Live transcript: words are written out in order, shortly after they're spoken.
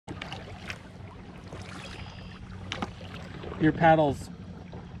Your paddles,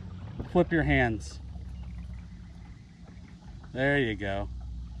 flip your hands. There you go.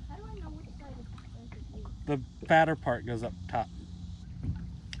 How do I know which side is The fatter part goes up top.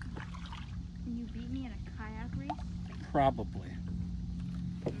 Can you beat me in a kayak race? Probably.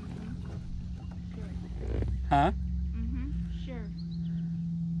 Sure. Huh? Sure.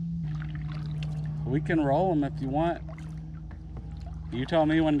 We can roll them if you want. You tell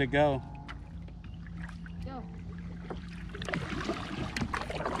me when to go. Go.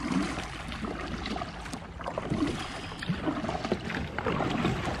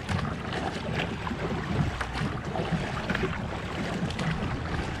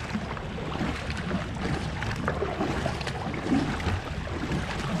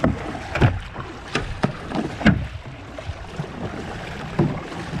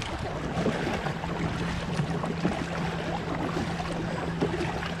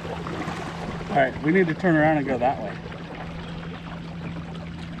 All right, we need to turn around and go that way.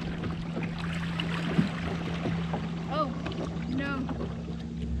 Oh, no.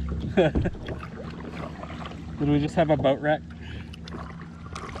 Did we just have a boat wreck?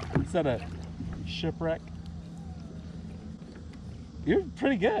 Is that a shipwreck? You're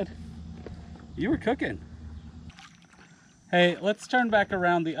pretty good. You were cooking. Hey, let's turn back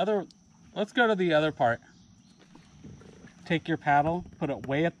around let's go to the other part. Take your paddle, put it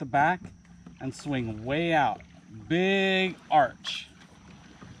way at the back, and swing way out. Big arch.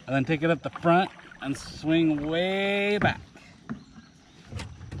 And then take it at the front and swing way back.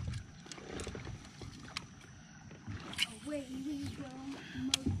 Away we go,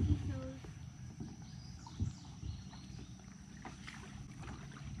 mosquitoes.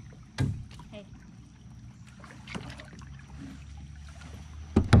 Hey.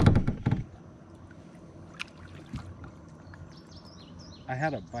 I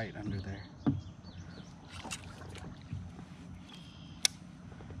had a bite under there.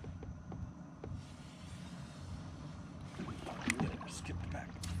 Skip the back.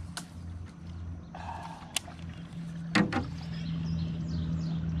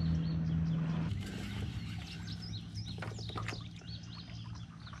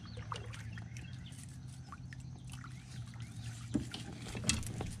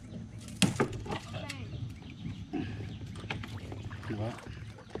 What?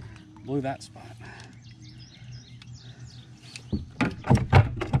 Blew that spot.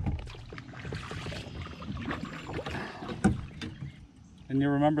 And you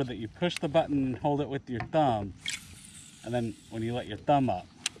remember that you push the button and hold it with your thumb, and then when you let your thumb up,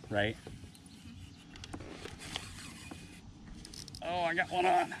 right? Oh, I got one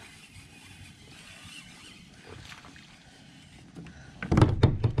on.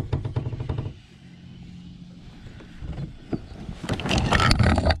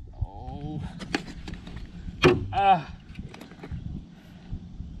 Oh. Ah.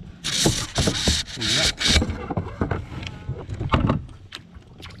 Yep.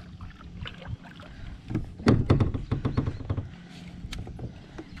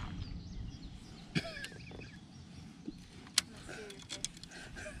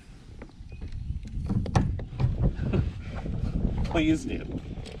 Please do.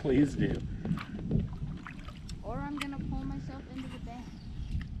 Please do. Or I'm gonna pull myself into the bank.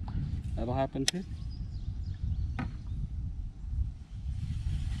 That'll happen too.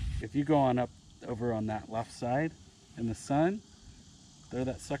 If you go on up over on that left side in the sun, throw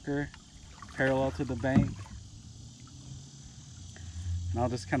that sucker parallel to the bank. And I'll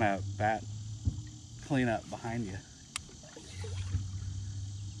just kind of clean up behind you.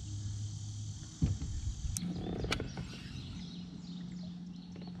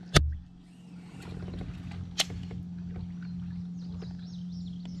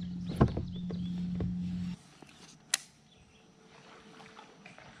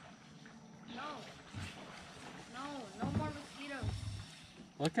 No more mosquitoes.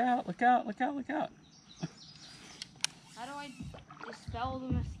 Look out, look out, look out, look out. How do I dispel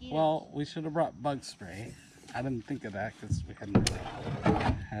the mosquitoes? Well, we should have brought bug spray. I didn't think of that because we hadn't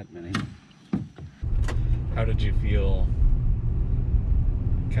really had many. How did you feel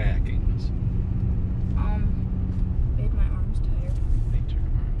kayaking? Made my arms tired. Made your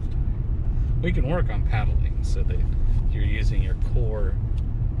arms tired. We can work on paddling so that you're using your core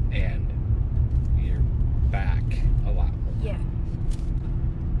and your back a lot more. Yeah.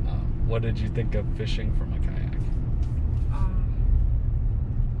 What did you think of fishing from a kayak?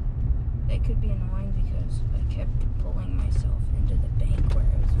 It could be annoying because I kept pulling myself into the bank where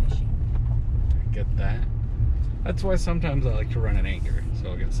I was fishing. I get that. That's why sometimes I like to run an anchor.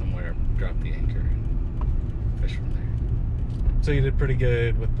 So I'll get somewhere, drop the anchor, and fish from there. So you did pretty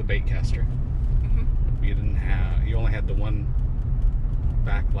good with the bait caster. Mm-hmm. You only had the one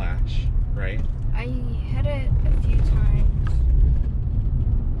backlash, right? I had it a few times,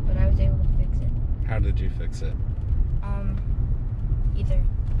 but I was able to fix it. How did you fix it? Either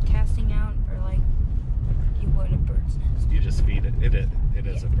casting out or like you would a bird's nest. You just feed it. It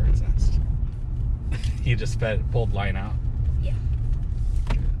is a bird's nest. You just pulled line out. Yeah.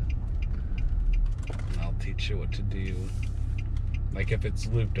 And I'll teach you what to do. Like if it's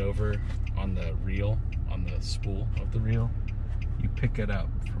looped over on the reel, on the spool of the reel, you pick it up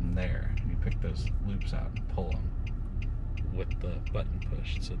from there and you pick those loops out and pull them with the button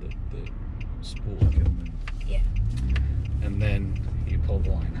pushed so that the spool can move. Yeah. And then you pull the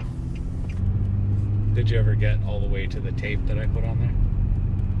line out. Did you ever get all the way to the tape that I put on there?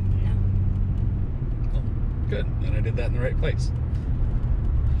 No. Oh, good. Then I did that in the right place.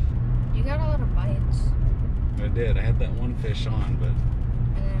 You got a lot of bites. I did. I had that one fish on, but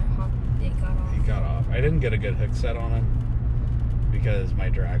And then it got off. he got off. I didn't get a good hook set on him because my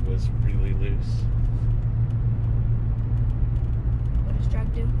drag was really loose. What does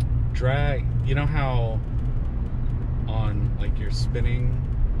drag do? Drag, you know how on like your spinning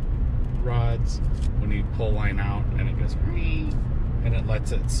rods, when you pull line out and it goes and it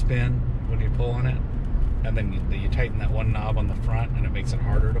lets it spin when you pull on it, and then you tighten that one knob on the front and it makes it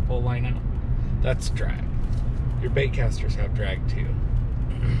harder to pull line out? That's drag. Your bait casters have drag too.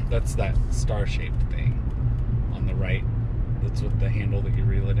 That's that star-shaped thing on the right. That's with the handle that you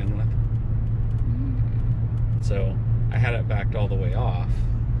reel it in with. So I had it backed all the way off.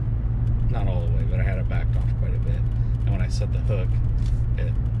 Not all the way, but I had it backed off quite a bit. And when I set the hook,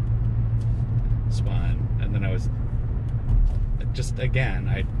 it spun. And then I was just, again,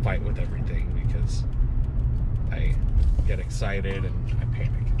 I fight with everything because I get excited and I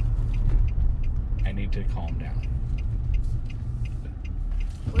panic. I need to calm down.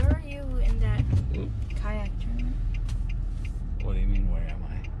 Where are you in that Oop. kayak tournament? What do you mean, where am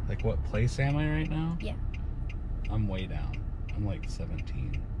I? Like, what place am I right now? Yeah. I'm way down. I'm like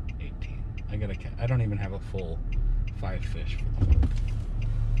 17, 18. I don't even have a full 5 fish for the month.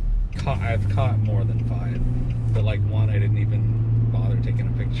 I've caught more than 5, but like one I didn't even bother taking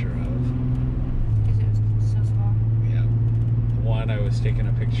a picture of. Is it so small? Yeah. One I was taking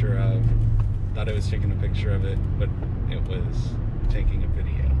a picture of, thought I was taking a picture of it, but it was taking a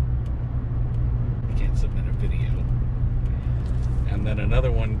video. You can't submit a video. And then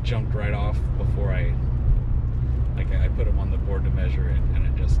another one jumped right off before I put him on the board to measure it, and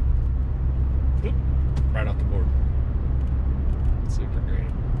it just whoop, right off the board. Super great.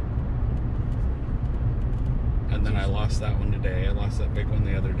 And then I lost that one today. I lost that big one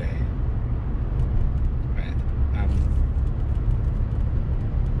the other day.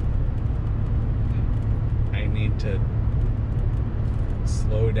 I need to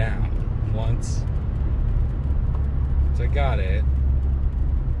slow down. Once I got it,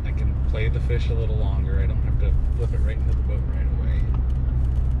 I can play the fish a little longer. I don't have to flip it right into the boat right away.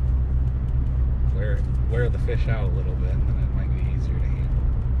 Wear the fish out a little bit, and then it might be easier to handle.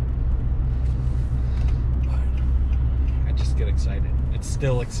 But I just get excited. It's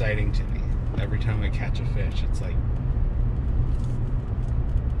still exciting to me. Every time I catch a fish, it's like,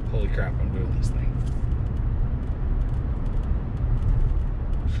 holy crap, I'm doing this thing.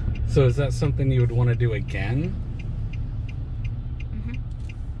 So is that something you would want to do again?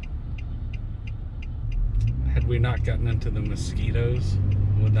 Had we not gotten into the mosquitoes,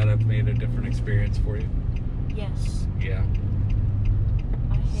 would that have made a different experience for you? Yes. Yeah.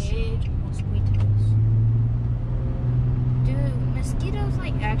 I hate mosquitoes. Do mosquitoes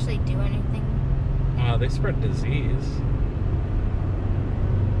like actually do anything? They spread disease.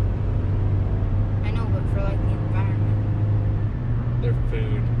 I know, but for like the environment. Their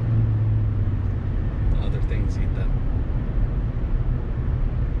food. Other things eat them.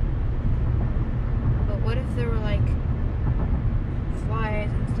 But what if there were like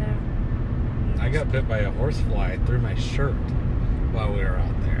flies instead of... I got bit by a horsefly through my shirt while we were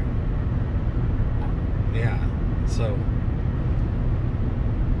out there. Yeah, so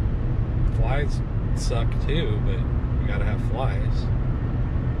flies suck too, but you gotta have flies.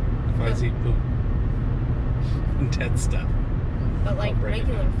 Flies eat poop and dead stuff. But like I'll break it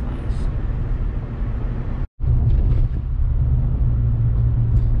regular down. flies.